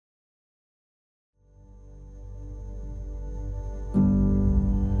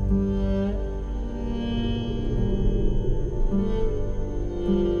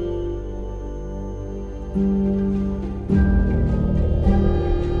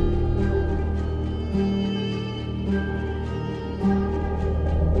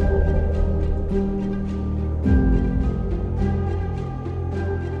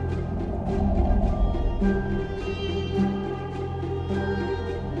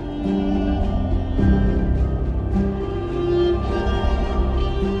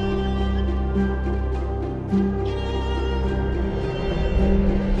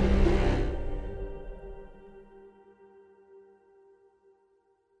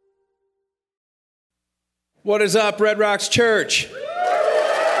What is up, Red Rocks Church? You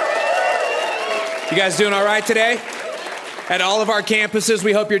guys doing all right today? At all of our campuses,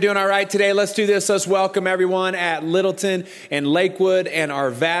 we hope you're doing all right today. Let's do this. Let's welcome everyone at Littleton and Lakewood and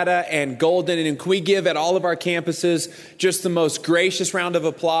Arvada and Golden. And can we give at all of our campuses just the most gracious round of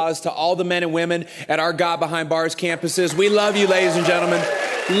applause to all the men and women at our God Behind Bars campuses. We love you, ladies and gentlemen.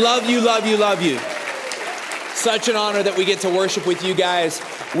 Love you, love you, love you. Such an honor that we get to worship with you guys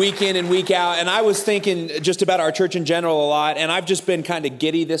week in and week out. And I was thinking just about our church in general a lot. And I've just been kind of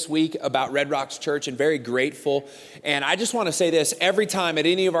giddy this week about Red Rocks Church and very grateful. And I just want to say this, every time at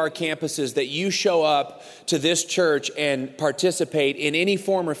any of our campuses that you show up to this church and participate in any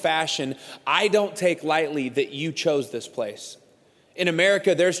form or fashion, I don't take lightly that you chose this place. In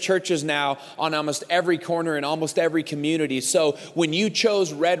America, there's churches now on almost every corner in almost every community. So when you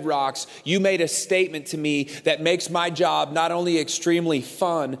chose Red Rocks, you made a statement to me that makes my job not only extremely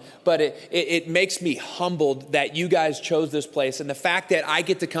fun, but it makes me humbled that you guys chose this place. And the fact that I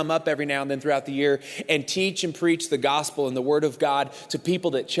get to come up every now and then throughout the year and teach and preach the gospel and the word of God to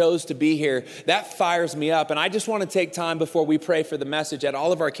people that chose to be here, that fires me up. And I just want to take time before we pray for the message at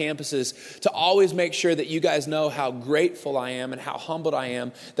all of our campuses to always make sure that you guys know how grateful I am and how humbled I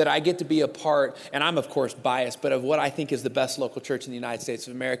am that I get to be a part, and I'm of course biased, but of what I think is the best local church in the United States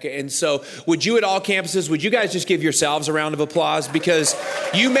of America. And so would you at all campuses, would you guys just give yourselves a round of applause because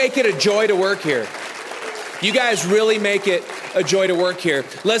you make it a joy to work here. You guys really make it a joy to work here.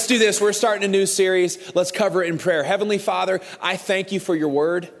 Let's do this. We're starting a new series. Let's cover it in prayer. Heavenly Father, I thank you for your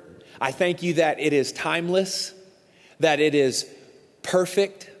word. I thank you that it is timeless, that it is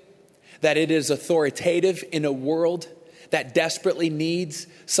perfect, that it is authoritative in a world that desperately needs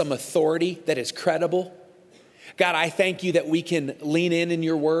some authority that is credible. God, I thank you that we can lean in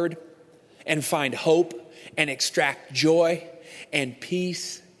your word and find hope and extract joy and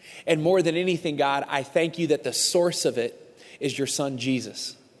peace. And more than anything, God, I thank you that the source of it is your son,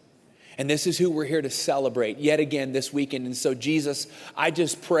 Jesus. And this is who we're here to celebrate yet again this weekend. And so, Jesus, I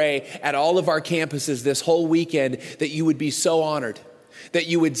just pray at all of our campuses this whole weekend that you would be so honored, that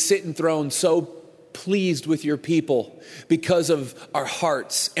you would sit enthroned so pleased with your people because of our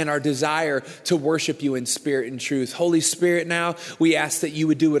hearts and our desire to worship you in spirit and truth. Holy Spirit, now we ask that you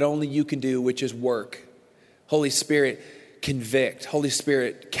would do what only you can do, which is work. Holy Spirit, convict. Holy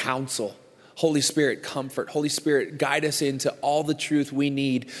Spirit, counsel. Holy Spirit, comfort. Holy Spirit, guide us into all the truth we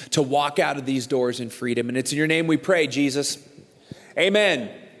need to walk out of these doors in freedom. And it's in your name we pray, Jesus. Amen.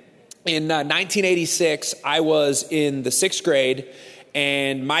 In 1986, I was in the 6th grade.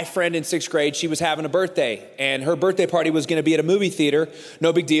 And my friend in 6th grade, she was having a birthday, and her birthday party was going to be at a movie theater.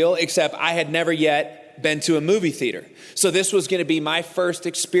 No big deal, except I had never yet been to a movie theater. So this was going to be my first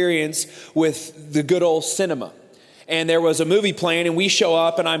experience with the good old cinema. And there was a movie playing, and we show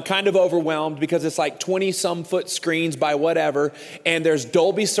up, and I'm kind of overwhelmed because it's like 20-some foot screens by whatever, and there's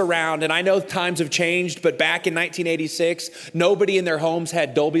Dolby Surround. And I know times have changed, but back in 1986, nobody in their homes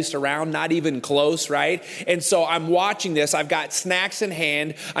had Dolby Surround, not even close, right? And so I'm watching this. I've got snacks in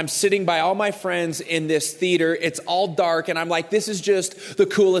hand. I'm sitting by all my friends in this theater. It's all dark, and I'm like, this is just the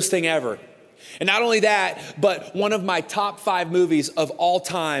coolest thing ever. And not only that, but one of my top 5 movies of all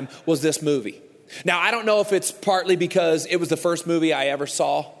time was this movie. Now, I don't know if it's partly because it was the first movie I ever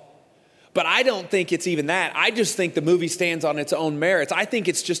saw, but I don't think it's even that. I just think the movie stands on its own merits. I think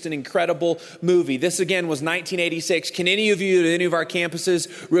it's just an incredible movie. This, again, was 1986. Can any of you at any of our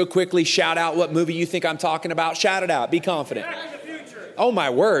campuses real quickly shout out what movie you think I'm talking about? Shout it out. Be confident. Back to the Future. Oh, my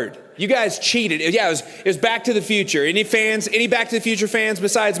word. You guys cheated. Yeah, it was Back to the Future. Any fans? Any Back to the Future fans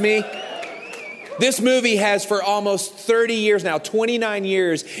besides me? This movie has for almost 30 years now, 29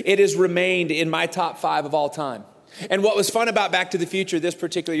 years, it has remained in my top 5 of all time. And what was fun about Back to the Future this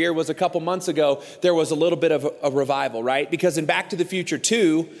particular year was a couple months ago, there was a little bit of a revival, right? Because in Back to the Future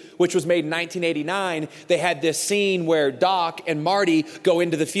 2, which was made in 1989, they had this scene where Doc and Marty go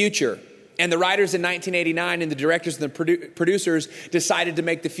into the future. And the writers in 1989 and the directors and the producers decided to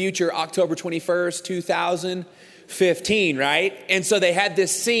make the future October 21st, 2015, right? And so they had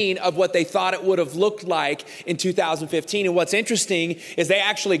this scene of what they thought it would have looked like in 2015. And what's interesting is they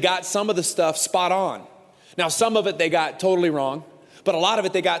actually got some of the stuff spot on. Now, some of it they got totally wrong, but a lot of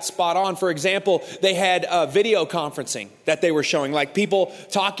it they got spot on. For example, they had video conferencing that they were showing, like people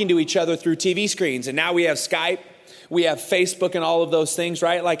talking to each other through TV screens. And now we have Skype, we have Facebook and all of those things,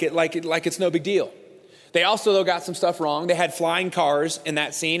 right? Like it's no big deal. They also, though, got some stuff wrong. They had flying cars in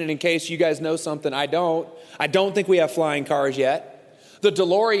that scene. And in case you guys know something, I don't think we have flying cars yet. The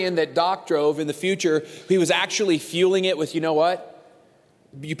DeLorean that Doc drove in the future, he was actually fueling it with, you know what?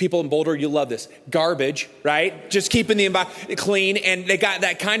 You people in Boulder, you love this. Garbage, right? Just keeping the environment clean. And they got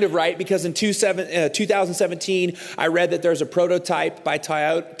that kind of right because in 2017, I read that there's a prototype by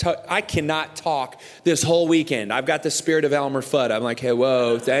Toyota. I cannot talk this whole weekend. I've got the spirit of Elmer Fudd. I'm like, hey,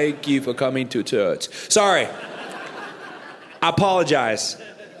 whoa, thank you for coming to church. Sorry. I apologize.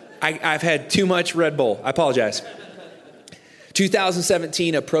 I've had too much Red Bull. I apologize.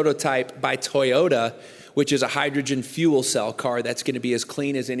 2017, a prototype by Toyota, which is a hydrogen fuel cell car that's going to be as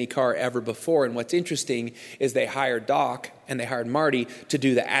clean as any car ever before. And what's interesting is they hired Doc and they hired Marty to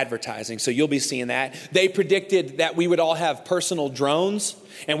do the advertising. So you'll be seeing that. They predicted that we would all have personal drones.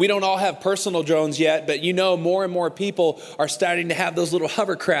 And we don't all have personal drones yet, but you know more and more people are starting to have those little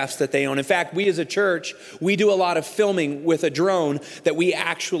hovercrafts that they own. In fact, we as a church, we do a lot of filming with a drone that we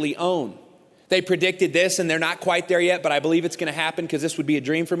actually own. They predicted this, and they're not quite there yet, but I believe it's going to happen because this would be a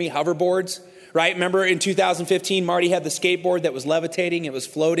dream for me. Hoverboards, right? Remember in 2015, Marty had the skateboard that was levitating. It was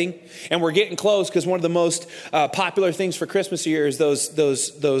floating. And we're getting close because one of the most popular things for Christmas here is those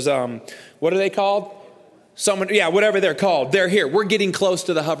what are they called? Whatever they're called. They're here. We're getting close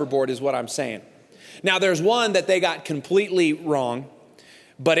to the hoverboard is what I'm saying. Now, there's one that they got completely wrong,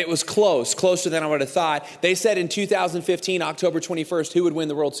 but it was closer than I would have thought. They said in 2015, October 21st, who would win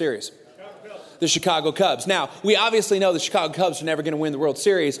the World Series? The Chicago Cubs. Now, we obviously know the Chicago Cubs are never going to win the World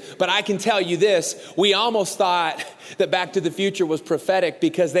Series, but I can tell you this, we almost thought that Back to the Future was prophetic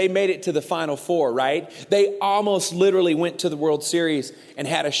because they made it to the Final Four, right? They almost literally went to the World Series and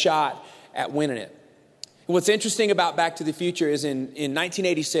had a shot at winning it. And what's interesting about Back to the Future is in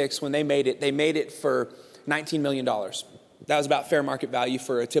 1986, when they made it for $19 million. That was about fair market value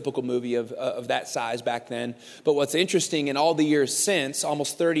for a typical movie of that size back then. But what's interesting, in all the years since,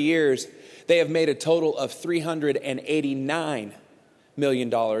 almost 30 years, they have made a total of $389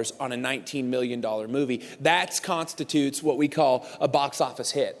 million on a $19 million movie. That constitutes what we call a box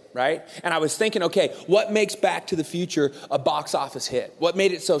office hit, right? And I was thinking, okay, what makes Back to the Future a box office hit? What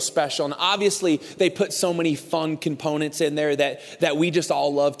made it so special? And obviously, they put so many fun components in there that we just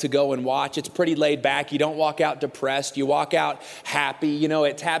all love to go and watch. It's pretty laid back. You don't walk out depressed. You walk out happy. You know,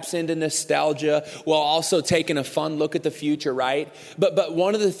 it taps into nostalgia while also taking a fun look at the future, right? But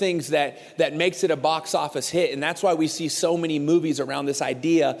one of the things that makes it a box office hit, and that's why we see so many movies around this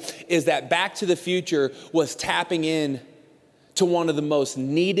idea, is that Back to the Future was tapping in to one of the most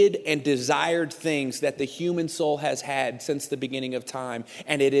needed and desired things that the human soul has had since the beginning of time.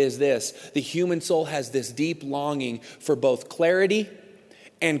 And it is this: the human soul has this deep longing for both clarity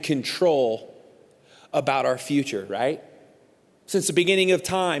and control about our future, right? Since the beginning of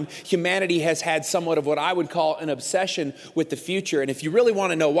time, humanity has had somewhat of what I would call an obsession with the future. And if you really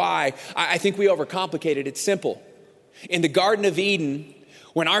want to know why, I think we overcomplicate it. It's simple. In the Garden of Eden,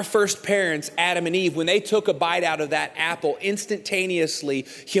 when our first parents, Adam and Eve, when they took a bite out of that apple, instantaneously,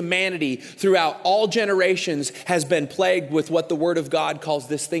 humanity throughout all generations has been plagued with what the Word of God calls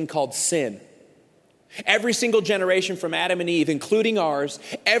this thing called sin. Every single generation from Adam and Eve, including ours,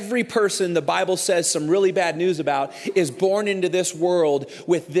 every person the Bible says some really bad news about is born into this world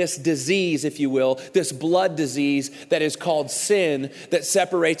with this disease, if you will, this blood disease that is called sin that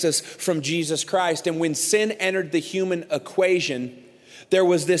separates us from Jesus Christ. And when sin entered the human equation, there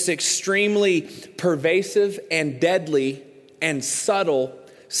was this extremely pervasive and deadly and subtle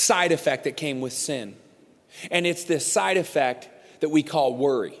side effect that came with sin. And it's this side effect that we call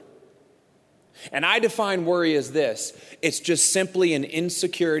worry. And I define worry as this: it's just simply an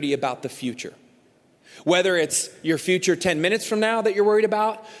insecurity about the future. Whether it's your future 10 minutes from now that you're worried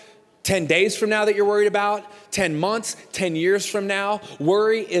about, 10 days from now that you're worried about, 10 months, 10 years from now,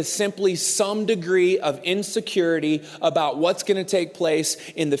 worry is simply some degree of insecurity about what's going to take place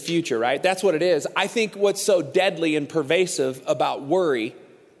in the future, right? That's what it is. I think what's so deadly and pervasive about worry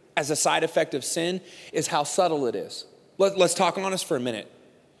as a side effect of sin is how subtle it is. Let's talk honest for a minute.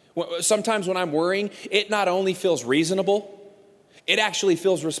 Sometimes when I'm worrying, it not only feels reasonable, it actually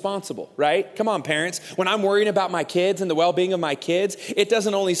feels responsible, right? Come on, parents. When I'm worrying about my kids and the well-being of my kids, it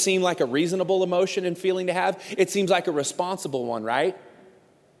doesn't only seem like a reasonable emotion and feeling to have, it seems like a responsible one, right?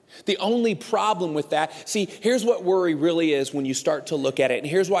 The only problem with that, see, here's what worry really is when you start to look at it, and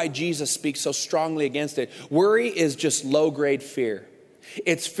here's why Jesus speaks so strongly against it. Worry is just low-grade fear.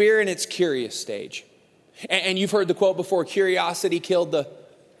 It's fear in its curious stage. And you've heard the quote before, curiosity killed the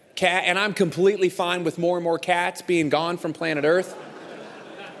cat, and I'm completely fine with more and more cats being gone from planet Earth.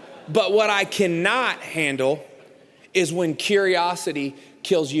 But what I cannot handle is when curiosity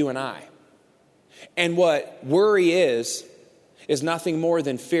kills you and I. And what worry is nothing more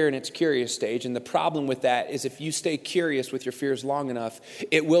than fear in its curious stage. And the problem with that is if you stay curious with your fears long enough,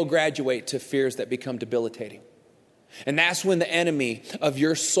 it will graduate to fears that become debilitating. And that's when the enemy of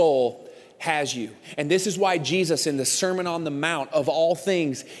your soul has you. And this is why Jesus in the Sermon on the Mount, of all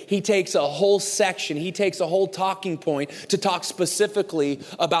things, he takes a whole section, he takes a whole talking point to talk specifically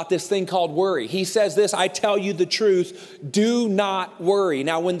about this thing called worry. He says this, I tell you the truth, do not worry.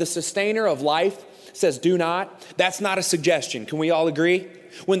 Now, when the sustainer of life says do not, that's not a suggestion. Can we all agree?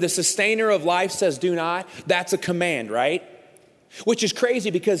 When the sustainer of life says do not, that's a command, right? Which is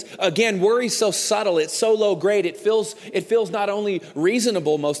crazy because, again, worry's so subtle, it's so low grade, it feels not only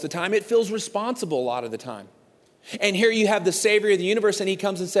reasonable most of the time, it feels responsible a lot of the time. And here you have the Savior of the universe, and he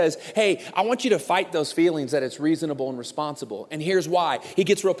comes and says, hey, I want you to fight those feelings that it's reasonable and responsible. And here's why. He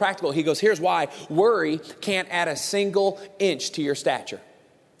gets real practical. He goes, here's why. Worry can't add a single inch to your stature.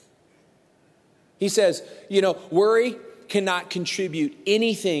 He says, worry cannot contribute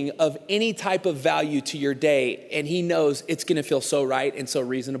anything of any type of value to your day. And he knows it's going to feel so right and so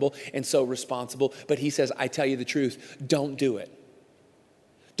reasonable and so responsible. But he says, I tell you the truth, don't do it.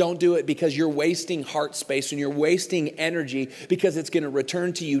 Don't do it because you're wasting heart space and you're wasting energy because it's going to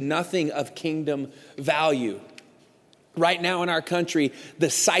return to you nothing of kingdom value. Right now in our country, the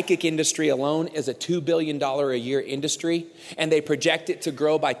psychic industry alone is a $2 billion a year industry, and they project it to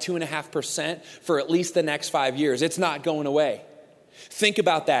grow by 2.5% for at least the next 5 years. It's not going away. Think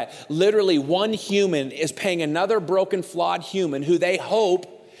about that. Literally, one human is paying another broken, flawed human who they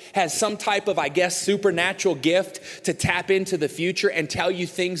hope has some type of, supernatural gift to tap into the future and tell you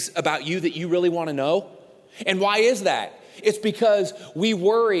things about you that you really want to know. And why is that? It's because we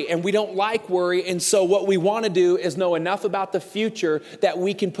worry and we don't like worry. And so what we want to do is know enough about the future that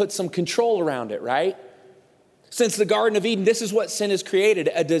we can put some control around it, right? Since the Garden of Eden, this is what sin has created,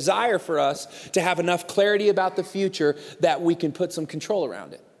 a desire for us to have enough clarity about the future that we can put some control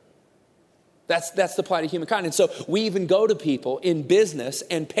around it. That's the plight of humankind. And so we even go to people in business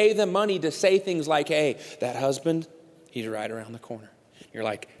and pay them money to say things like, hey, that husband, he's right around the corner. You're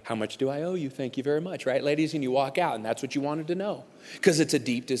like, how much do I owe you? Thank you very much, right, ladies? And you walk out, and that's what you wanted to know because it's a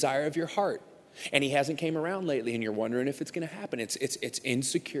deep desire of your heart. And he hasn't came around lately, and you're wondering if it's going to happen. It's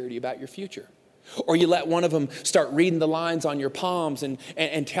insecurity about your future. Or you let one of them start reading the lines on your palms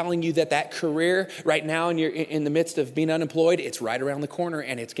and telling you that career right now, and you're in the midst of being unemployed, it's right around the corner,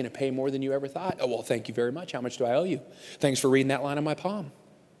 and it's going to pay more than you ever thought. Oh, well, thank you very much. How much do I owe you? Thanks for reading that line on my palm.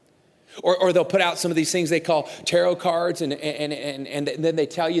 Or they'll put out some of these things they call tarot cards, and then they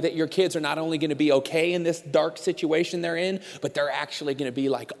tell you that your kids are not only going to be okay in this dark situation they're in, but they're actually going to be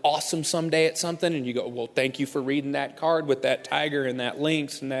like awesome someday at something. And you go, well, thank you for reading that card with that tiger and that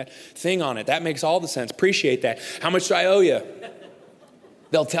lynx and that thing on it. That makes all the sense. Appreciate that. How much do I owe you?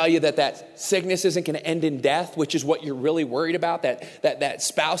 They'll tell you that sickness isn't going to end in death, which is what you're really worried about, that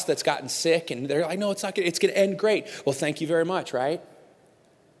spouse that's gotten sick. And they're like, no, it's not going to, it's going to end great. Well, thank you very much, right?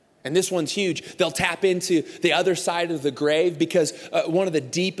 And this one's huge. They'll tap into the other side of the grave because one of the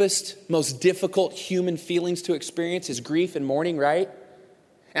deepest, most difficult human feelings to experience is grief and mourning, right?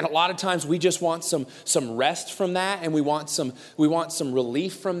 And a lot of times we just want some rest from that, and we want some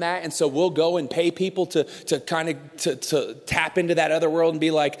relief from that. And so we'll go and pay people to tap into that other world and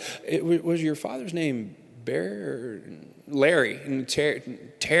be like, was your father's name Bear or Larry? And Terry.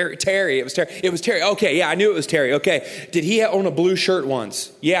 It was Terry. Okay, yeah, I knew it was Terry. Okay, did he own a blue shirt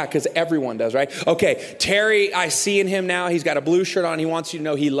once? Yeah, because everyone does, right? Okay, Terry, I see in him now. He's got a blue shirt on. He wants you to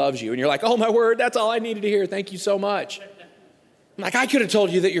know he loves you. And you're like, oh, my word, that's all I needed to hear. Thank you so much. I'm like, I could have told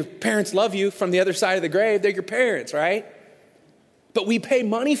you that your parents love you from the other side of the grave. They're your parents, right? But we pay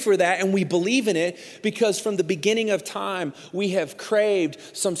money for that, and we believe in it because from the beginning of time, we have craved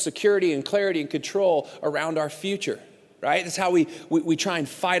some security and clarity and control around our future. Right? That's how we try and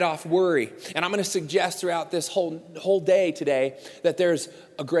fight off worry. And I'm going to suggest throughout this whole day today that there's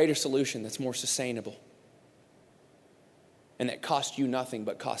a greater solution that's more sustainable and that costs you nothing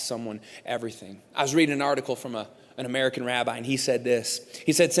but costs someone everything. I was reading an article from an American rabbi, and he said this.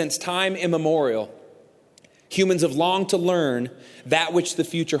 He said, since time immemorial, humans have longed to learn that which the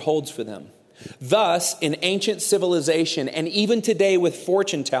future holds for them. Thus, in ancient civilization, and even today with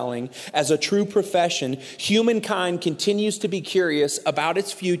fortune telling as a true profession, humankind continues to be curious about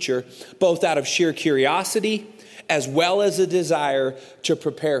its future, both out of sheer curiosity as well as a desire to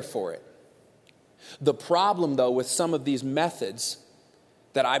prepare for it. The problem, though, with some of these methods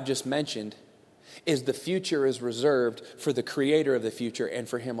that I've just mentioned is the future is reserved for the creator of the future and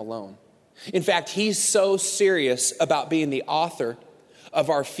for him alone. In fact, he's so serious about being the author of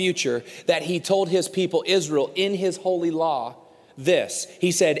our future that he told his people Israel in his holy law this.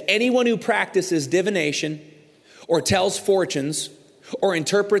 He said, anyone who practices divination or tells fortunes or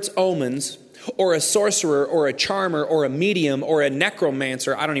interprets omens or a sorcerer, or a charmer, or a medium, or a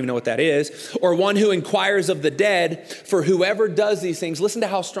necromancer. I don't even know what that is. Or one who inquires of the dead. For whoever does these things, listen to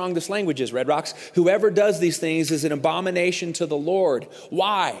how strong this language is, Red Rocks. Whoever does these things is an abomination to the Lord.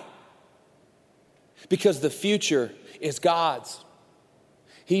 Why? Because the future is God's.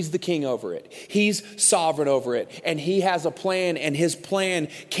 He's the king over it. He's sovereign over it. And he has a plan, and his plan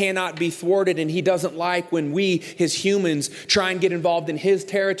cannot be thwarted. And he doesn't like when we, his humans, try and get involved in his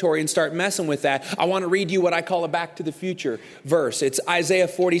territory and start messing with that. I want to read you what I call a back to the future verse. It's Isaiah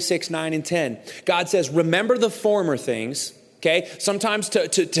 46, 9 and 10. God says, remember the former things. Okay. Sometimes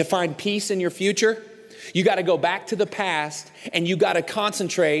to find peace in your future, you got to go back to the past, and you got to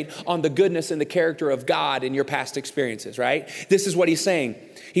concentrate on the goodness and the character of God in your past experiences, right? This is what he's saying.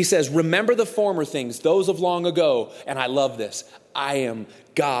 He says, remember the former things, those of long ago. And I love this. I am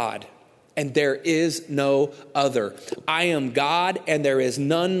God, and there is no other. I am God, and there is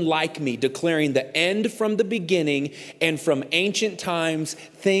none like me, declaring the end from the beginning, and from ancient times,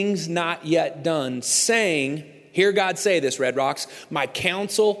 things not yet done, saying, hear God say this, Red Rocks, my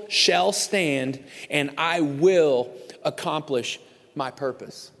counsel shall stand, and I will accomplish my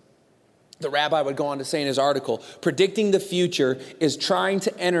purpose. The rabbi would go on to say in his article, predicting the future is trying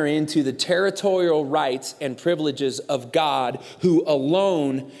to enter into the territorial rights and privileges of God, who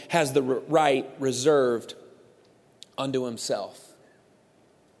alone has the right reserved unto himself.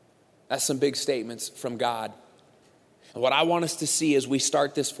 That's some big statements from God. And what I want us to see as we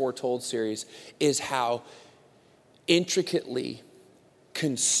start this Foretold series is how intricately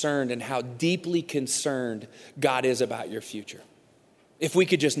concerned and how deeply concerned God is about your future. If we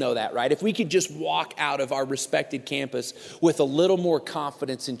could just know that, right? If we could just walk out of our respected campus with a little more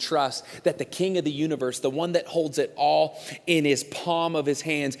confidence and trust that the King of the universe, the one that holds it all in his palm of his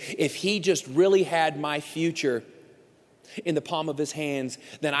hands, if he just really had my future in the palm of his hands,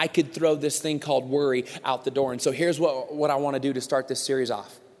 then I could throw this thing called worry out the door. And so here's what I want to do to start this series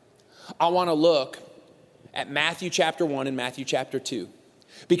off. I want to look at Matthew chapter 1 and Matthew chapter 2.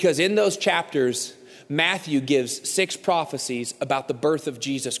 Because in those chapters, Matthew gives 6 prophecies about the birth of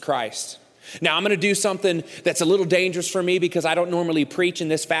Jesus Christ. Now, I'm going to do something that's a little dangerous for me because I don't normally preach in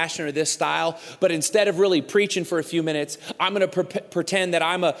this fashion or this style. But instead of really preaching for a few minutes, I'm going to pretend that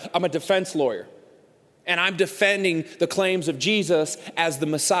I'm a defense lawyer. And I'm defending the claims of Jesus as the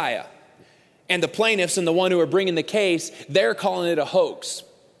Messiah. And the plaintiffs and the one who are bringing the case, they're calling it a hoax.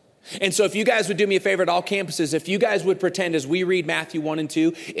 And so if you guys would do me a favor at all campuses, if you guys would pretend as we read Matthew 1 and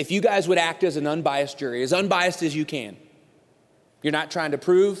 2, if you guys would act as an unbiased jury, as unbiased as you can. You're not trying to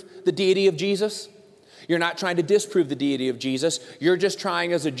prove the deity of Jesus. You're not trying to disprove the deity of Jesus. You're just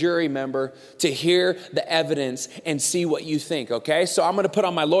trying as a jury member to hear the evidence and see what you think, okay? So I'm going to put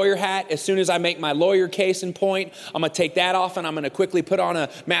on my lawyer hat. As soon as I make my lawyer case in point, I'm going to take that off and I'm going to quickly put on a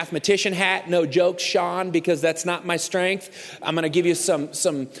mathematician hat. No jokes, Sean, because that's not my strength. I'm going to give you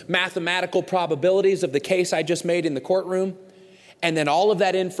some mathematical probabilities of the case I just made in the courtroom. And then all of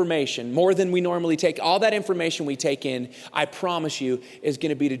that information, more than we normally take, all that information we take in, I promise you, is going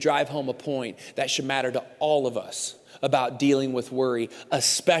to be to drive home a point that should matter to all of us about dealing with worry,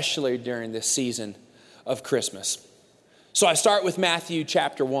 especially during this season of Christmas. So I start with Matthew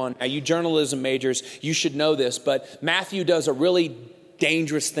chapter 1. Now, you journalism majors, you should know this, but Matthew does a really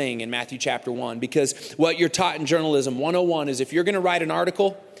dangerous thing in Matthew chapter 1, because what you're taught in journalism 101 is if you're going to write an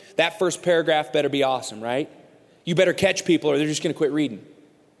article, that first paragraph better be awesome, right? You better catch people or they're just going to quit reading.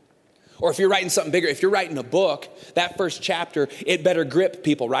 Or if you're writing something bigger, if you're writing a book, that first chapter, it better grip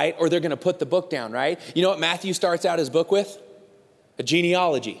people, right? Or they're going to put the book down, right? You know what Matthew starts out his book with? A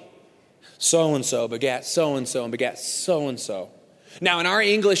genealogy. So-and-so begat so-and-so and begat so-and-so. Now, in our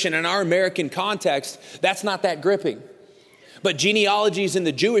English and in our American context, that's not that gripping. But genealogies in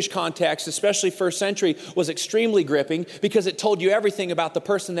the Jewish context, especially first century, was extremely gripping because it told you everything about the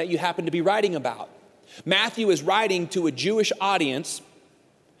person that you happen to be writing about. Matthew is writing to a Jewish audience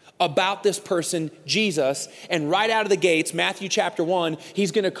about this person, Jesus, and right out of the gates, Matthew chapter 1,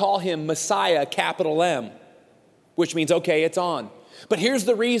 he's going to call him Messiah, capital M, which means, okay, it's on. But here's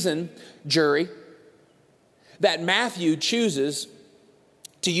the reason, jury, that Matthew chooses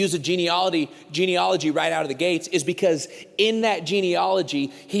to use a genealogy right out of the gates is because in that genealogy,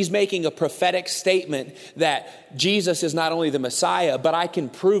 he's making a prophetic statement that Jesus is not only the Messiah, but I can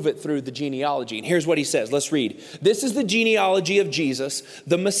prove it through the genealogy. And here's what he says. Let's read. This is the genealogy of Jesus,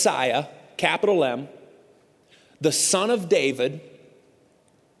 the Messiah, capital M, the son of David,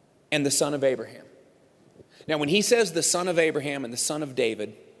 and the son of Abraham. Now, when he says the son of Abraham and the son of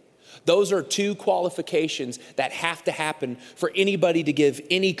David, those are two qualifications that have to happen for anybody to give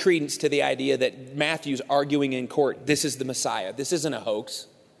any credence to the idea that Matthew's arguing in court. This is the Messiah. This isn't a hoax.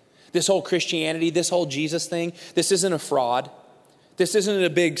 This whole Christianity, this whole Jesus thing, this isn't a fraud. This isn't a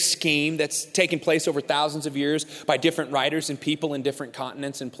big scheme that's taken place over thousands of years by different writers and people in different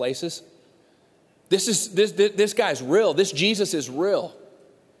continents and places. This guy's real. This Jesus is real.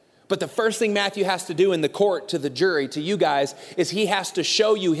 But the first thing Matthew has to do in the court to the jury, to you guys, is he has to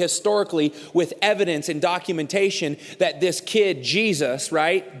show you historically with evidence and documentation that this kid, Jesus,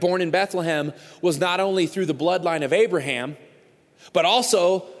 right, born in Bethlehem, was not only through the bloodline of Abraham, but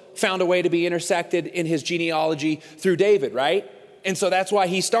also found a way to be intersected in his genealogy through David, right? And so that's why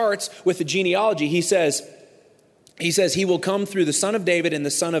he starts with the genealogy. He says he will come through the son of David and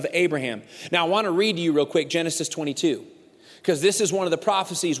the son of Abraham. Now I want to read to you real quick Genesis 22. Because this is one of the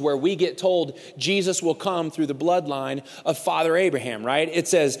prophecies where we get told Jesus will come through the bloodline of Father Abraham, right? It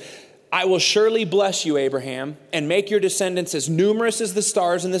says, I will surely bless you, Abraham, and make your descendants as numerous as the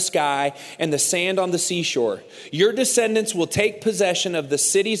stars in the sky and the sand on the seashore. Your descendants will take possession of the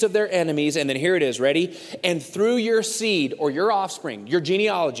cities of their enemies. And then here it is, ready? And through your seed or your offspring, your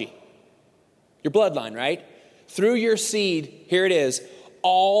genealogy, your bloodline, right? Through your seed, here it is,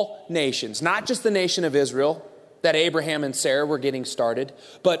 all nations, not just the nation of Israel, that Abraham and Sarah were getting started,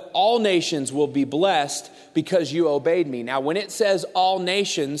 but all nations will be blessed because you obeyed me. Now, when it says all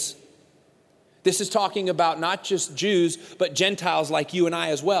nations, this is talking about not just Jews, but Gentiles like you and I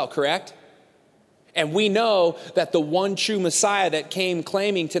as well, correct? And we know that the one true Messiah that came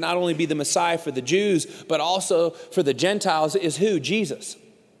claiming to not only be the Messiah for the Jews, but also for the Gentiles is who? Jesus.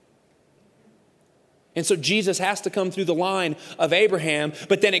 And so Jesus has to come through the line of Abraham,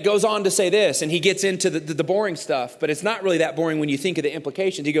 but then it goes on to say this, and he gets into the boring stuff, but it's not really that boring when you think of the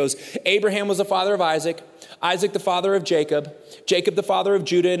implications. He goes, Abraham was the father of Isaac, Isaac the father of Jacob, Jacob the father of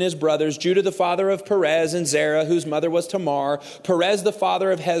Judah and his brothers, Judah the father of Perez and Zerah, whose mother was Tamar, Perez the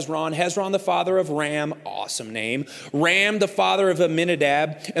father of Hezron, Hezron the father of Ram, awesome name, Ram the father of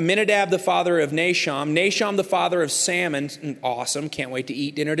Amminadab, Amminadab the father of Nahshon, Nahshon the father of Salmon, awesome, can't wait to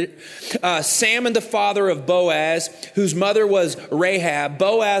eat dinner, Salmon the father of Boaz, whose mother was Rahab,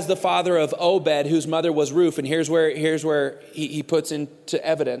 Boaz the father of Obed, whose mother was Ruth, and here's where he puts into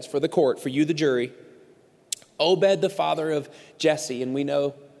evidence for the court, for you the jury, Obed the father of Jesse, and we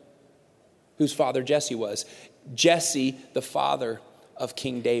know whose father Jesse was. Jesse the father of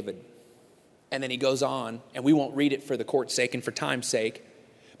King David. And then he goes on, and we won't read it for the court's sake and for time's sake,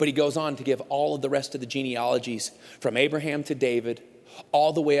 but he goes on to give all of the rest of the genealogies from Abraham to David,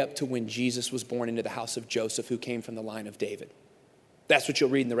 all the way up to when Jesus was born into the house of Joseph, who came from the line of David. That's what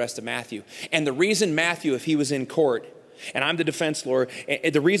you'll read in the rest of Matthew. And the reason Matthew, if he was in court, and I'm the defense lawyer,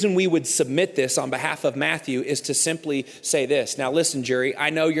 the reason we would submit this on behalf of Matthew is to simply say this. Now listen, jury, I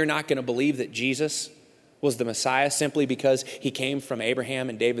know you're not going to believe that Jesus was the Messiah simply because he came from Abraham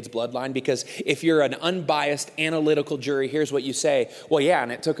and David's bloodline. Because if you're an unbiased, analytical jury, here's what you say. Well, yeah,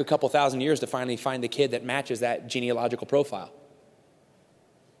 and it took a couple thousand years to finally find the kid that matches that genealogical profile.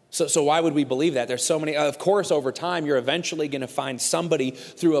 So why would we believe that? There's so many. Of course, over time, you're eventually going to find somebody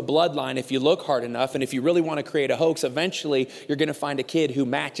through a bloodline if you look hard enough. And if you really want to create a hoax, eventually you're going to find a kid who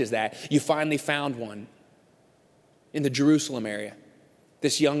matches that. You finally found one in the Jerusalem area,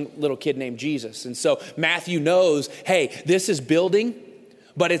 this young little kid named Jesus. And so Matthew knows, hey, this is building,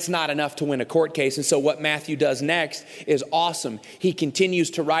 but it's not enough to win a court case. And so what Matthew does next is awesome. He continues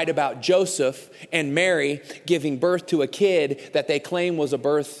to write about Joseph and Mary giving birth to a kid that they claim was a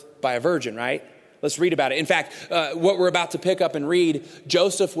birth by a virgin, right? Let's read about it. In fact, what we're about to pick up and read,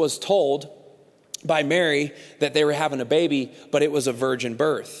 Joseph was told by Mary that they were having a baby, but it was a virgin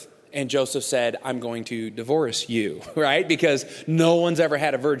birth. And Joseph said, I'm going to divorce you, right? Because no one's ever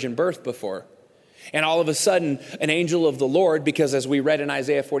had a virgin birth before. And all of a sudden, an angel of the Lord, because as we read in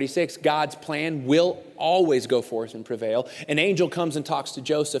Isaiah 46, God's plan will always go forth and prevail. An angel comes and talks to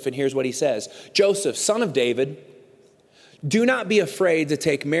Joseph, and here's what he says. Joseph, son of David, do not be afraid to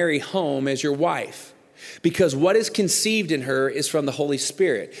take Mary home as your wife, because what is conceived in her is from the Holy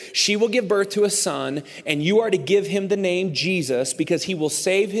Spirit. She will give birth to a son, and you are to give him the name Jesus, because he will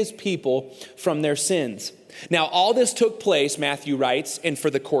save his people from their sins. Now, all this took place, Matthew writes, and for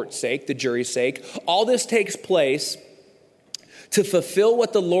the court's sake, the jury's sake, all this takes place to fulfill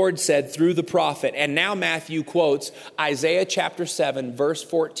what the Lord said through the prophet. And now Matthew quotes Isaiah chapter 7, verse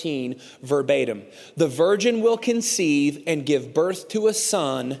 14, verbatim. The virgin will conceive and give birth to a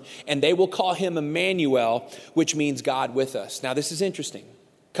son, and they will call him Emmanuel, which means God with us. Now, this is interesting.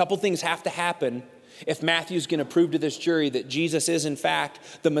 A couple things have to happen if Matthew's going to prove to this jury that Jesus is, in fact,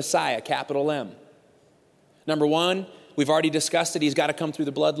 the Messiah, capital M. Number one, we've already discussed it. He's got to come through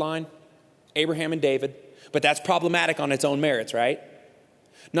the bloodline, Abraham and David. But that's problematic on its own merits, right?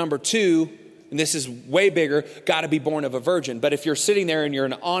 Number two, and this is way bigger, got to be born of a virgin. But if you're sitting there and you're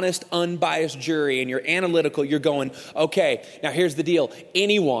an honest, unbiased jury and you're analytical, you're going, okay, now here's the deal.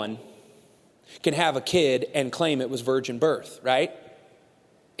 Anyone can have a kid and claim it was virgin birth, right?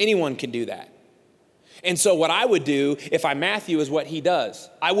 Anyone can do that. And so what I would do if I'm Matthew is what he does.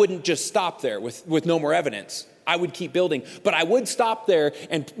 I wouldn't just stop there with no more evidence. I would keep building, but I would stop there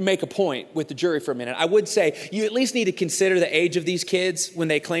and make a point with the jury for a minute. I would say, you at least need to consider the age of these kids when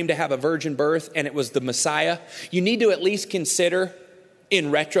they claim to have a virgin birth and it was the Messiah. You need to at least consider,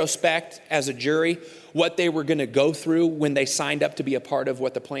 in retrospect, as a jury, what they were going to go through when they signed up to be a part of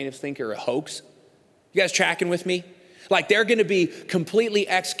what the plaintiffs think are a hoax. You guys tracking with me? Like they're going to be completely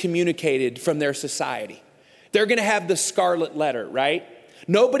excommunicated from their society. They're going to have the scarlet letter, right?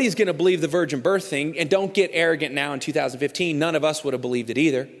 Nobody's going to believe the virgin birth thing, and don't get arrogant now in 2015. None of us would have believed it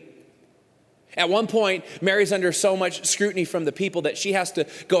either. At one point, Mary's under so much scrutiny from the people that she has to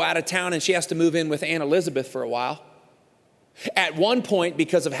go out of town and she has to move in with Aunt Elizabeth for a while. At one point,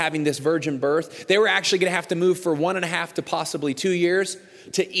 because of having this virgin birth, they were actually going to have to move for 1.5 to possibly 2 years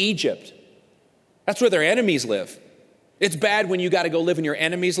to Egypt. That's where their enemies live. It's bad when you got to go live in your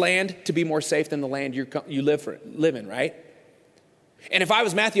enemy's land to be more safe than the land you live in, right? And if I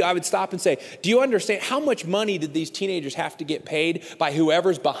was Matthew, I would stop and say, do you understand how much money did these teenagers have to get paid by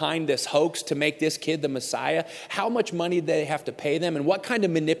whoever's behind this hoax to make this kid the Messiah? How much money did they have to pay them? And what kind of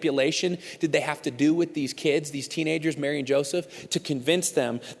manipulation did they have to do with these kids, these teenagers, Mary and Joseph, to convince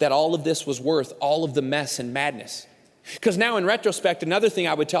them that all of this was worth all of the mess and madness? Because now in retrospect, another thing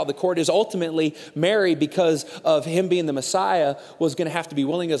I would tell the court is ultimately Mary, because of him being the Messiah, was going to have to be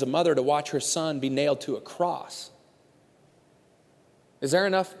willing as a mother to watch her son be nailed to a cross. Is there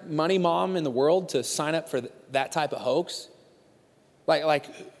enough money, Mom, in the world to sign up for that type of hoax? I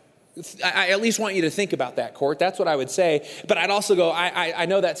at least want you to think about that, court. That's what I would say. But I'd also go, I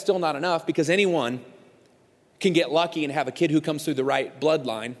know that's still not enough, because anyone can get lucky and have a kid who comes through the right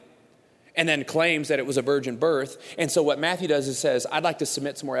bloodline and then claims that it was a virgin birth. And so what Matthew does is says, I'd like to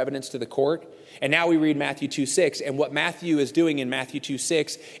submit some more evidence to the court. And now we read Matthew 2:6. And what Matthew is doing in Matthew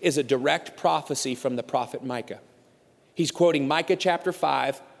 2:6 is a direct prophecy from the prophet Micah. He's quoting Micah chapter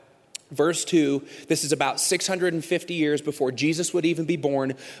 5, verse 2. This is about 650 years before Jesus would even be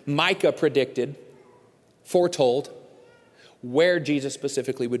born. Micah predicted, foretold, where Jesus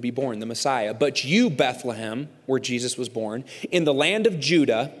specifically would be born, the Messiah. But you, Bethlehem, where Jesus was born, in the land of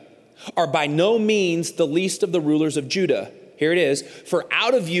Judah, are by no means the least of the rulers of Judah. Here it is. For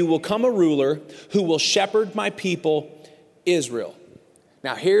out of you will come a ruler who will shepherd my people, Israel.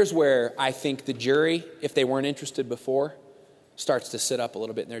 Now, here's where I think the jury, if they weren't interested before, starts to sit up a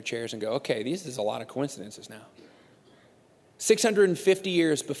little bit in their chairs and go, okay, this is a lot of coincidences now. 650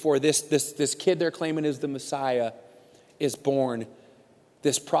 years before this kid they're claiming is the Messiah is born,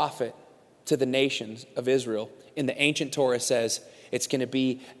 this prophet to the nations of Israel in the ancient Torah says it's going to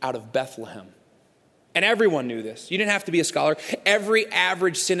be out of Bethlehem. And everyone knew this. You didn't have to be a scholar. Every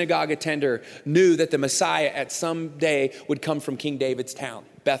average synagogue attender knew that the Messiah at some day would come from King David's town,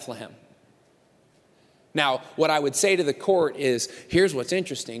 Bethlehem. Now, what I would say to the court is, here's what's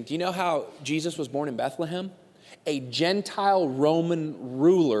interesting. Do you know how Jesus was born in Bethlehem? A Gentile Roman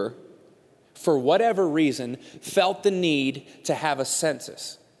ruler, for whatever reason, felt the need to have a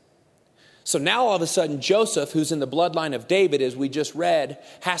census. So now all of a sudden, Joseph, who's in the bloodline of David, as we just read,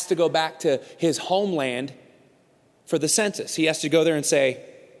 has to go back to his homeland for the census. He has to go there and say,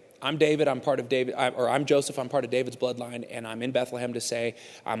 I'm David, I'm part of David, or I'm Joseph, I'm part of David's bloodline, and I'm in Bethlehem to say,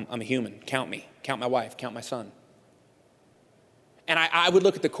 I'm a human. Count me. Count my wife. Count my son. And I would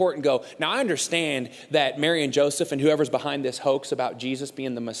look at the court and go, now I understand that Mary and Joseph and whoever's behind this hoax about Jesus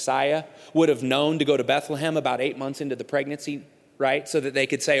being the Messiah would have known to go to Bethlehem about 8 months into the pregnancy, right? So that they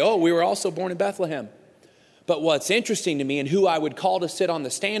could say, oh, we were also born in Bethlehem. But what's interesting to me, and who I would call to sit on the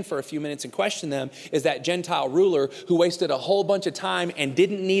stand for a few minutes and question them, is that Gentile ruler who wasted a whole bunch of time and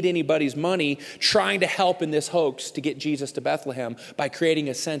didn't need anybody's money trying to help in this hoax to get Jesus to Bethlehem by creating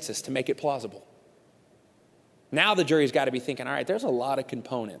a census to make it plausible. Now the jury's got to be thinking, all right, there's a lot of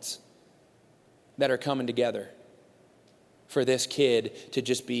components that are coming together for this kid to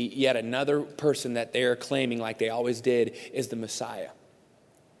just be yet another person that they're claiming, like they always did, is the Messiah.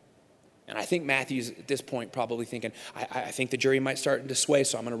 And I think Matthew's at this point probably thinking, I think the jury might start to sway,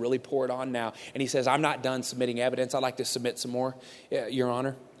 so I'm going to really pour it on now. And he says, I'm not done submitting evidence. I'd like to submit some more, Your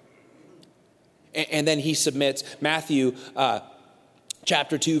Honor. And then he submits Matthew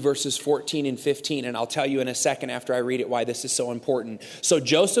chapter 2, verses 14 and 15. And I'll tell you in a second after I read it why this is so important. So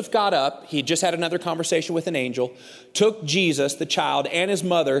Joseph got up. He just had another conversation with an angel, took Jesus, the child, and his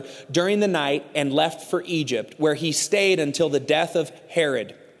mother during the night and left for Egypt, where he stayed until the death of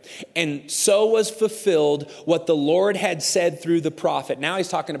Herod, And so was fulfilled what the Lord had said through the prophet. Now he's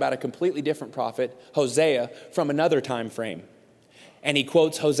talking about a completely different prophet, Hosea, from another time frame. And he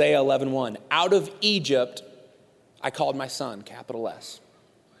quotes Hosea 11:1. Out of Egypt, I called my son, capital S.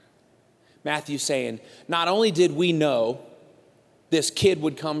 Matthew's saying, not only did we know this kid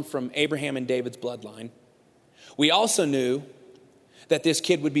would come from Abraham and David's bloodline, we also knew that this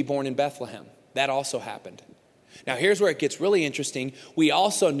kid would be born in Bethlehem. That also happened. Now, here's where it gets really interesting. We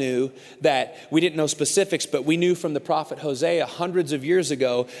also knew that, we didn't know specifics, but we knew from the prophet Hosea hundreds of years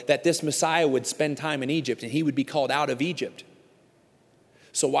ago that this Messiah would spend time in Egypt and he would be called out of Egypt.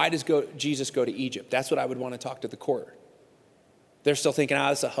 So why does Jesus go to Egypt? That's what I would want to talk to the court. They're still thinking,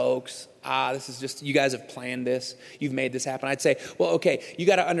 this is a hoax. This is just, you guys have planned this. You've made this happen. I'd say, well, okay, you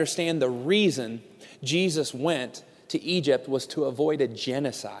got to understand the reason Jesus went to Egypt was to avoid a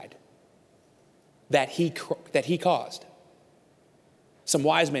genocide that he caused. Some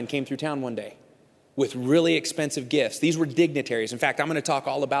wise men came through town one day with really expensive gifts. These were dignitaries. In fact, I'm going to talk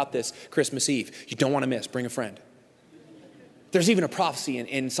all about this Christmas Eve. You don't want to miss. Bring a friend. There's even a prophecy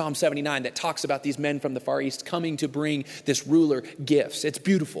in Psalm 79 that talks about these men from the Far East coming to bring this ruler gifts. It's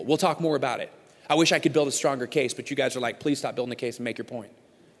beautiful. We'll talk more about it. I wish I could build a stronger case, but you guys are like, please stop building a case and make your point.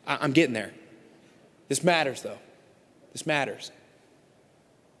 I'm getting there. This matters, though. This matters.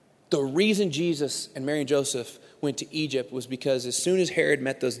 The reason Jesus and Mary and Joseph went to Egypt was because as soon as Herod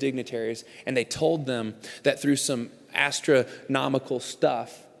met those dignitaries and they told them that through some astronomical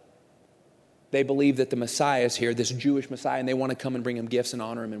stuff, they believe that the Messiah is here, this Jewish Messiah, and they want to come and bring him gifts and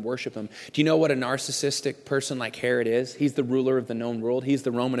honor him and worship him. Do you know what a narcissistic person like Herod is? He's the ruler of the known world. He's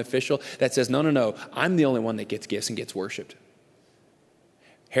the Roman official that says, no, I'm the only one that gets gifts and gets worshiped.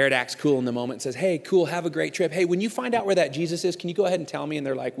 Herod acts cool in the moment and says, hey, cool, have a great trip. Hey, when you find out where that Jesus is, can you go ahead and tell me? And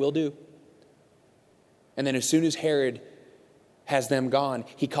they're like, will do. And then as soon as Herod has them gone,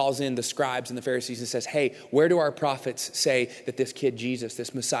 he calls in the scribes and the Pharisees and says, hey, where do our prophets say that this kid Jesus,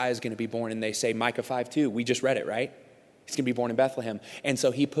 this Messiah is going to be born? And they say, Micah 5:2, we just read it, right? He's going to be born in Bethlehem. And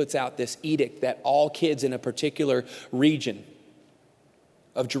so he puts out this edict that all kids in a particular region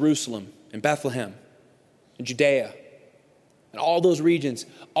of Jerusalem and Bethlehem and Judea and all those regions,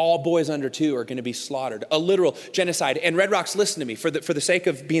 all boys under 2 are going to be slaughtered. A literal genocide. And Red Rocks, listen to me. For the sake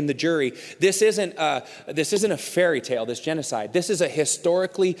of being the jury, this isn't a fairy tale, this genocide. This is a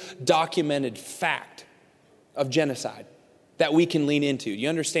historically documented fact of genocide that we can lean into. You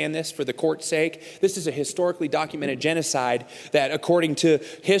understand this? For the court's sake, this is a historically documented genocide that, according to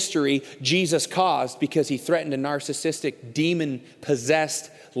history, Jesus caused because he threatened a narcissistic,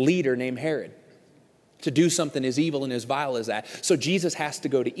 demon-possessed leader named Herod to do something as evil and as vile as that. So Jesus has to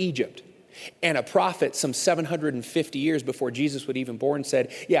go to Egypt. And a prophet some 750 years before Jesus would even born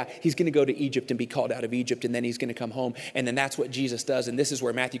said, yeah, he's going to go to Egypt and be called out of Egypt, and then he's going to come home. And then that's what Jesus does. And this is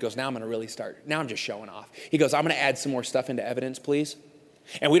where Matthew goes, now I'm going to really start. Now I'm just showing off. He goes, I'm going to add some more stuff into evidence, please.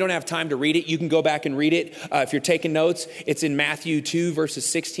 And we don't have time to read it. You can go back and read it. If you're taking notes, it's in Matthew 2, verses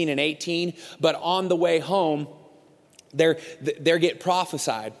 16 and 18. But on the way home, they get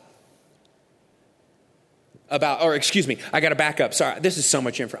prophesied about, I got to back up. Sorry, this is so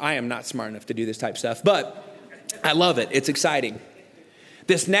much info. I am not smart enough to do this type of stuff, but I love it. It's exciting.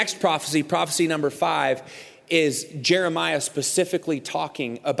 This next prophecy, prophecy number 5, is Jeremiah specifically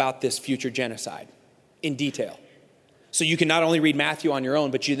talking about this future genocide in detail. So you can not only read Matthew on your own,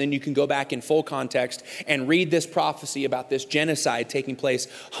 but then you can go back in full context and read this prophecy about this genocide taking place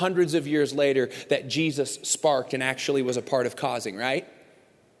hundreds of years later that Jesus sparked and actually was a part of causing, right?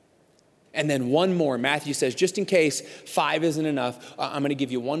 And then one more. Matthew says, just in case 5 isn't enough, I'm going to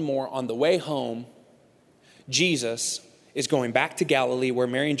give you one more. On the way home, Jesus is going back to Galilee where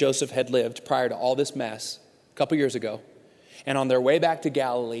Mary and Joseph had lived prior to all this mess a couple years ago. And on their way back to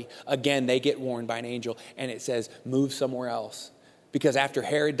Galilee, again, they get warned by an angel. And it says, move somewhere else. Because after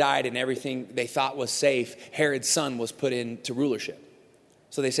Herod died and everything they thought was safe, Herod's son was put into rulership.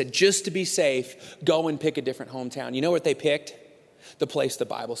 So they said, just to be safe, go and pick a different hometown. You know what they picked? The place the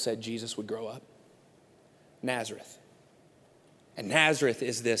Bible said Jesus would grow up. Nazareth. And Nazareth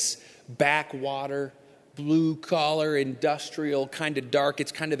is this backwater, blue-collar, industrial, kind of dark.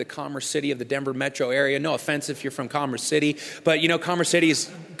 It's kind of the Commerce City of the Denver metro area. No offense if you're from Commerce City, but you know, Commerce City's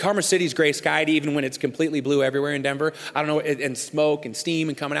gray skied even when it's completely blue everywhere in Denver. I don't know, and smoke and steam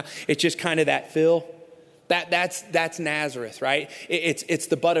and coming out. It's just kind of that feel. That's Nazareth, right? It's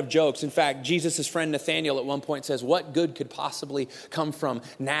the butt of jokes. In fact, Jesus' friend Nathanael at one point says, what good could possibly come from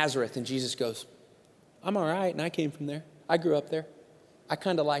Nazareth? And Jesus goes, I'm all right, and I came from there. I grew up there. I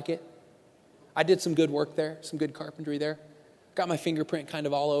kind of like it. I did some good work there, some good carpentry there. Got my fingerprint kind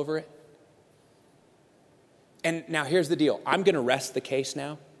of all over it. And now here's the deal. I'm going to rest the case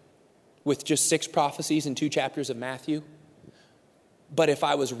now with just 6 prophecies in 2 chapters of Matthew. But if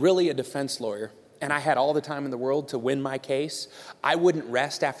I was really a defense lawyer and I had all the time in the world to win my case, I wouldn't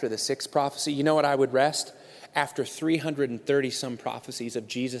rest after the 6th prophecy. You know what I would rest? After 330 some prophecies of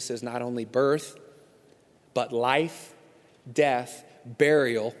Jesus' not only birth, but life, death,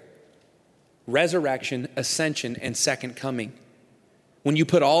 burial, resurrection, ascension, and second coming. When you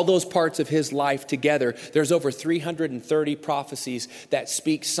put all those parts of his life together, there's over 330 prophecies that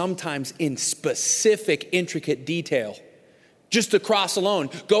speak sometimes in specific, intricate detail. Just the cross alone.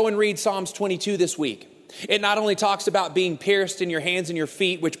 Go and read Psalms 22 this week. It not only talks about being pierced in your hands and your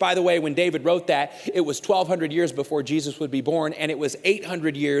feet, which, by the way, when David wrote that, it was 1,200 years before Jesus would be born, and it was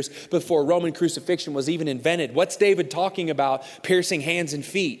 800 years before Roman crucifixion was even invented. What's David talking about piercing hands and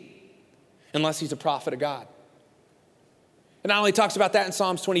feet? Unless he's a prophet of God. It not only talks about that in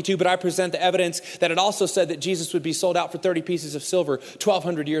Psalms 22, but I present the evidence that it also said that Jesus would be sold out for 30 pieces of silver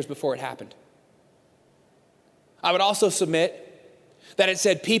 1,200 years before it happened. I would also submit that it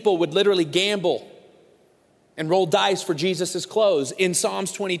said people would literally gamble and roll dice for Jesus' clothes in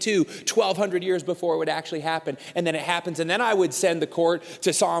Psalms 22, 1,200 years before it would actually happen. And then it happens. And then I would send the court to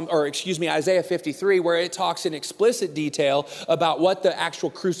Isaiah 53, where it talks in explicit detail about what the actual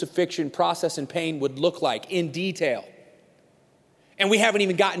crucifixion process and pain would look like in detail. And we haven't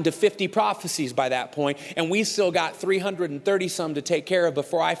even gotten to 50 prophecies by that point, and we still got 330 some to take care of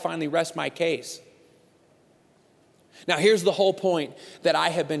before I finally rest my case. Now, here's the whole point that I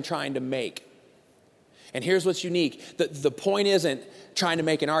have been trying to make. And here's what's unique. The point isn't trying to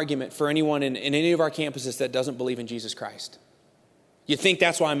make an argument for anyone in any of our campuses that doesn't believe in Jesus Christ. You think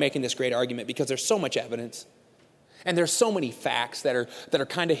that's why I'm making this great argument, because there's so much evidence. And there's so many facts that are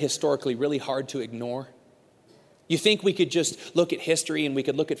kind of historically really hard to ignore. You think we could just look at history and we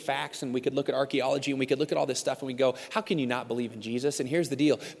could look at facts and we could look at archaeology and we could look at all this stuff and we go, how can you not believe in Jesus? And here's the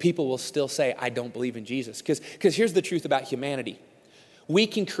deal. People will still say, I don't believe in Jesus. Because here's the truth about humanity. We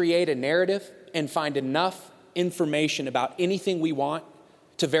can create a narrative and find enough information about anything we want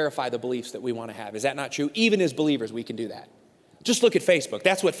to verify the beliefs that we want to have. Is that not true? Even as believers, we can do that. Just look at Facebook.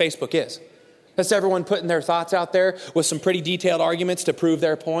 That's what Facebook is. That's everyone putting their thoughts out there with some pretty detailed arguments to prove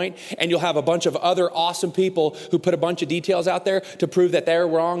their point. And you'll have a bunch of other awesome people who put a bunch of details out there to prove that they're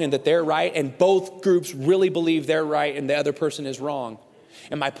wrong and that they're right. And both groups really believe they're right and the other person is wrong.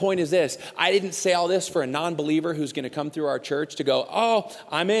 And my point is this. I didn't say all this for a non-believer who's going to come through our church to go, oh,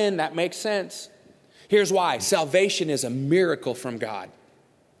 I'm in. That makes sense. Here's why. Salvation is a miracle from God.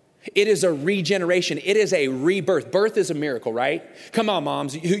 It is a regeneration. It is a rebirth. Birth is a miracle, right? Come on,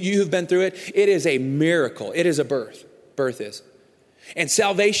 moms. You who've been through it. It is a miracle. It is a birth. Birth is. And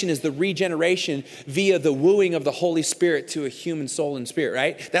salvation is the regeneration via the wooing of the Holy Spirit to a human soul and spirit,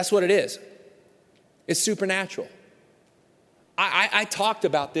 right? That's what it is. It's supernatural. I talked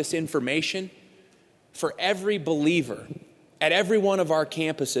about this information for every believer at every one of our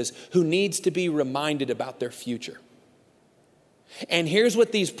campuses who needs to be reminded about their future. And here's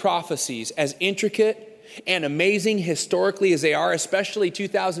what these prophecies, as intricate and amazing historically as they are, especially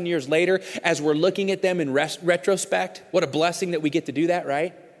 2,000 years later, as we're looking at them in retrospect, what a blessing that we get to do that,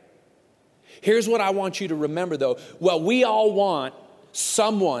 right? Here's what I want you to remember, though. Well, we all want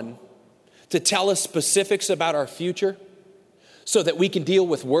someone to tell us specifics about our future so that we can deal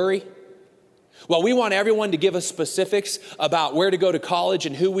with worry. Well, we want everyone to give us specifics about where to go to college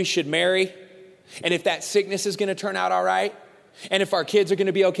and who we should marry, and if that sickness is going to turn out all right. And if our kids are going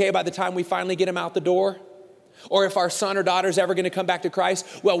to be okay by the time we finally get them out the door, or if our son or daughter is ever going to come back to Christ,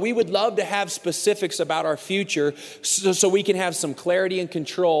 well, we would love to have specifics about our future so we can have some clarity and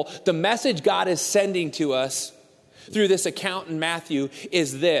control. The message God is sending to us through this account in Matthew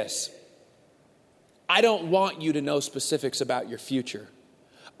is this. I don't want you to know specifics about your future.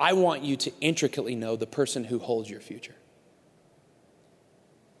 I want you to intricately know the person who holds your future.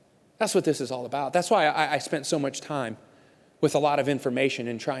 That's what this is all about. That's why I spent so much time with a lot of information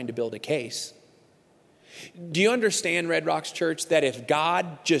and trying to build a case. Do you understand, Red Rocks Church, that if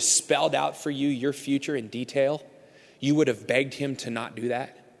God just spelled out for you your future in detail, you would have begged him to not do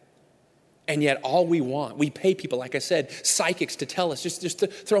that? And yet all we pay people, like I said, psychics to tell us, just to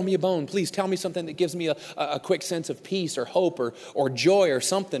throw me a bone. Please tell me something that gives me a quick sense of peace or hope or joy or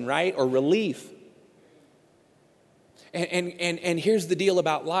something, right? Or relief. And here's the deal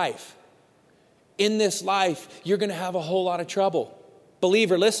about life. In this life, you're going to have a whole lot of trouble.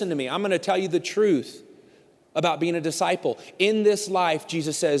 Believer, listen to me. I'm going to tell you the truth about being a disciple. In this life,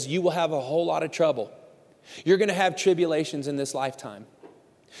 Jesus says, you will have a whole lot of trouble. You're going to have tribulations in this lifetime.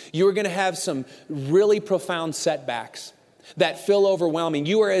 You are going to have some really profound setbacks that feel overwhelming.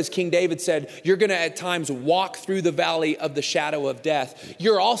 You are, as King David said, you're going to at times walk through the valley of the shadow of death.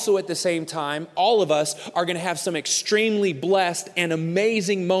 You're also at the same time, all of us are going to have some extremely blessed and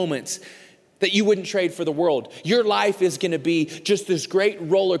amazing moments that you wouldn't trade for the world. Your life is going to be just this great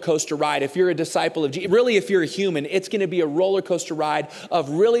roller coaster ride. If you're a disciple of Jesus, really if you're a human, it's going to be a roller coaster ride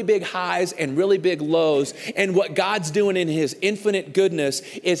of really big highs and really big lows. And what God's doing in his infinite goodness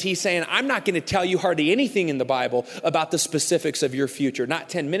is he's saying, I'm not going to tell you hardly anything in the Bible about the specifics of your future. Not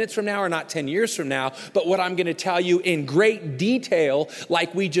 10 minutes from now or not 10 years from now, but what I'm going to tell you in great detail,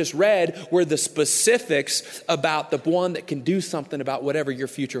 like we just read, were the specifics about the one that can do something about whatever your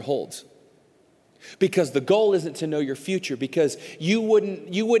future holds. Because the goal isn't to know your future, because you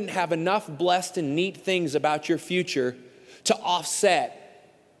wouldn't have enough blessed and neat things about your future to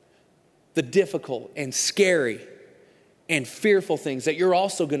offset the difficult and scary and fearful things that you're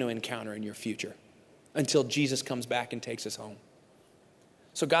also going to encounter in your future until Jesus comes back and takes us home.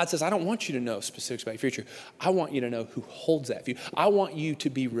 So God says, I don't want you to know specifics about your future. I want you to know who holds that future. I want you to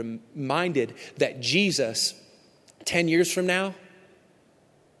be reminded that Jesus, 10 years from now,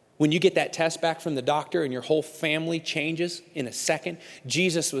 when you get that test back from the doctor and your whole family changes in a second,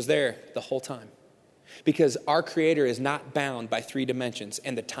 Jesus was there the whole time. Because our Creator is not bound by 3 dimensions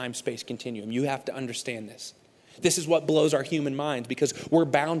and the time-space continuum. You have to understand this. This is what blows our human minds, because we're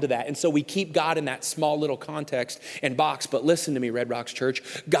bound to that. And so we keep God in that small little context and box. But listen to me, Red Rocks Church.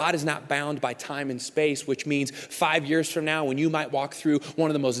 God is not bound by time and space, which means 5 years from now, when you might walk through one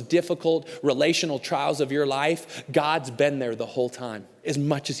of the most difficult relational trials of your life, God's been there the whole time, as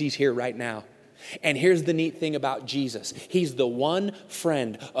much as he's here right now. And here's the neat thing about Jesus. He's the one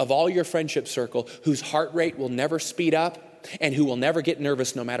friend of all your friendship circle whose heart rate will never speed up and who will never get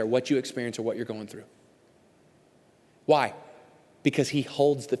nervous no matter what you experience or what you're going through. Why? Because he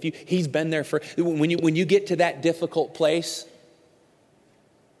holds the future. He's been there for, when you get to that difficult place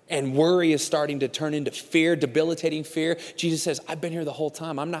and worry is starting to turn into fear, debilitating fear, Jesus says, I've been here the whole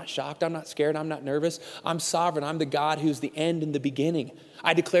time. I'm not shocked. I'm not scared. I'm not nervous. I'm sovereign. I'm the God who's the end and the beginning.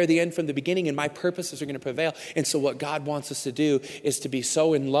 I declare the end from the beginning, and my purposes are going to prevail. And so what God wants us to do is to be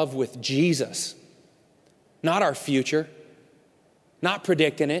so in love with Jesus, not our future, not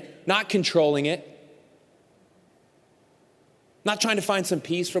predicting it, not controlling it, not trying to find some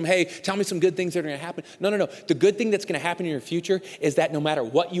peace from, hey, tell me some good things that are going to happen. No. The good thing that's going to happen in your future is that no matter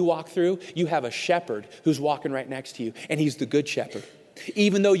what you walk through, you have a shepherd who's walking right next to you, and he's the good shepherd.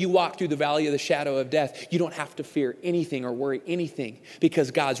 Even though you walk through the valley of the shadow of death, you don't have to fear anything or worry anything,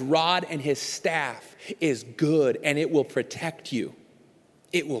 because God's rod and his staff is good, and it will protect you.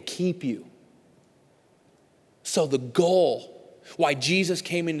 It will keep you. So the goal, why Jesus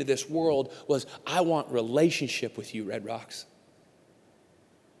came into this world, was I want relationship with you, Red Rocks.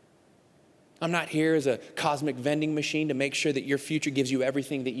 I'm not here as a cosmic vending machine to make sure that your future gives you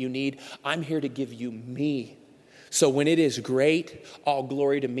everything that you need. I'm here to give you me. So when it is great, all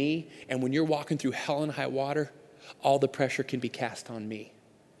glory to me. And when you're walking through hell and high water, all the pressure can be cast on me.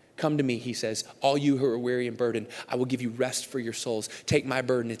 Come to me, he says, all you who are weary and burdened, I will give you rest for your souls. Take my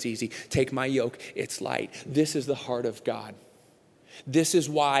burden, it's easy. Take my yoke, it's light. This is the heart of God. This is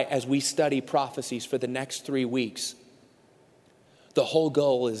why, as we study prophecies for the next 3 weeks, the whole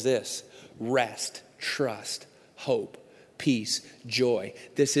goal is this: rest, trust, hope, peace, joy.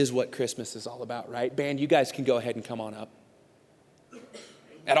 This is what Christmas is all about, right? Band, you guys can go ahead and come on up.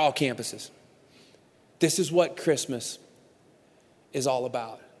 At all campuses. This is what Christmas is all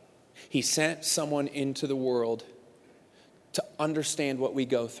about. He sent someone into the world to understand what we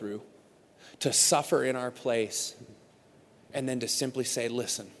go through, to suffer in our place, and then to simply say,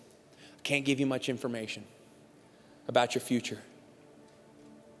 listen, I can't give you much information about your future,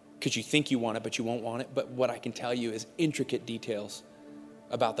 because you think you want it, but you won't want it. But what I can tell you is intricate details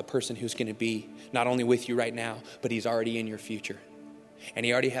about the person who's going to be not only with you right now, but he's already in your future. And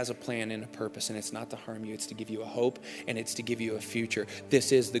he already has a plan and a purpose, and it's not to harm you. It's to give you a hope, and it's to give you a future.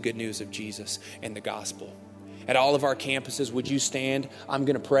 This is the good news of Jesus and the gospel. At all of our campuses, would you stand? I'm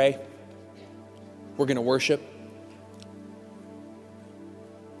going to pray. We're going to worship.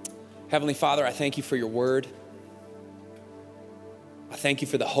 Heavenly Father, I thank you for your word. I thank you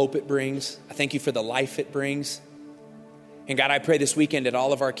for the hope it brings. I thank you for the life it brings. And God, I pray this weekend at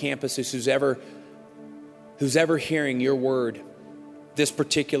all of our campuses, who's ever hearing your word, this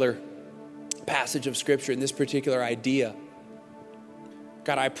particular passage of scripture and this particular idea,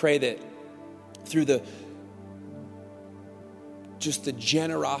 God, I pray that through the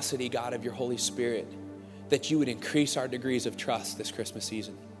generosity, God, of your Holy Spirit, that you would increase our degrees of trust this Christmas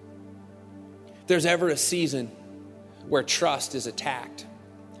season. If there's ever a season where trust is attacked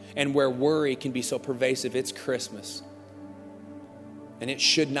and where worry can be so pervasive, it's Christmas. And it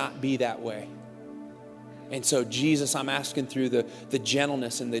should not be that way. And so, Jesus, I'm asking through the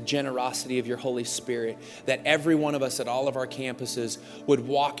gentleness and the generosity of your Holy Spirit that every one of us at all of our campuses would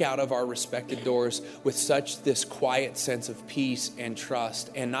walk out of our respective doors with such this quiet sense of peace and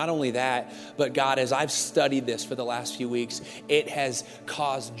trust. And not only that, but God, as I've studied this for the last few weeks, it has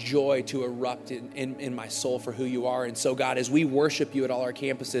caused joy to erupt in my soul for who you are. And so, God, as we worship you at all our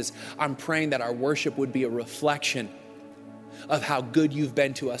campuses, I'm praying that our worship would be a reflection of how good you've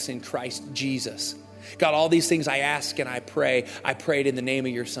been to us in Christ Jesus. God, all these things I ask and I pray. I prayed in the name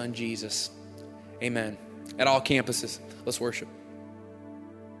of your son, Jesus. Amen. At all campuses, let's worship.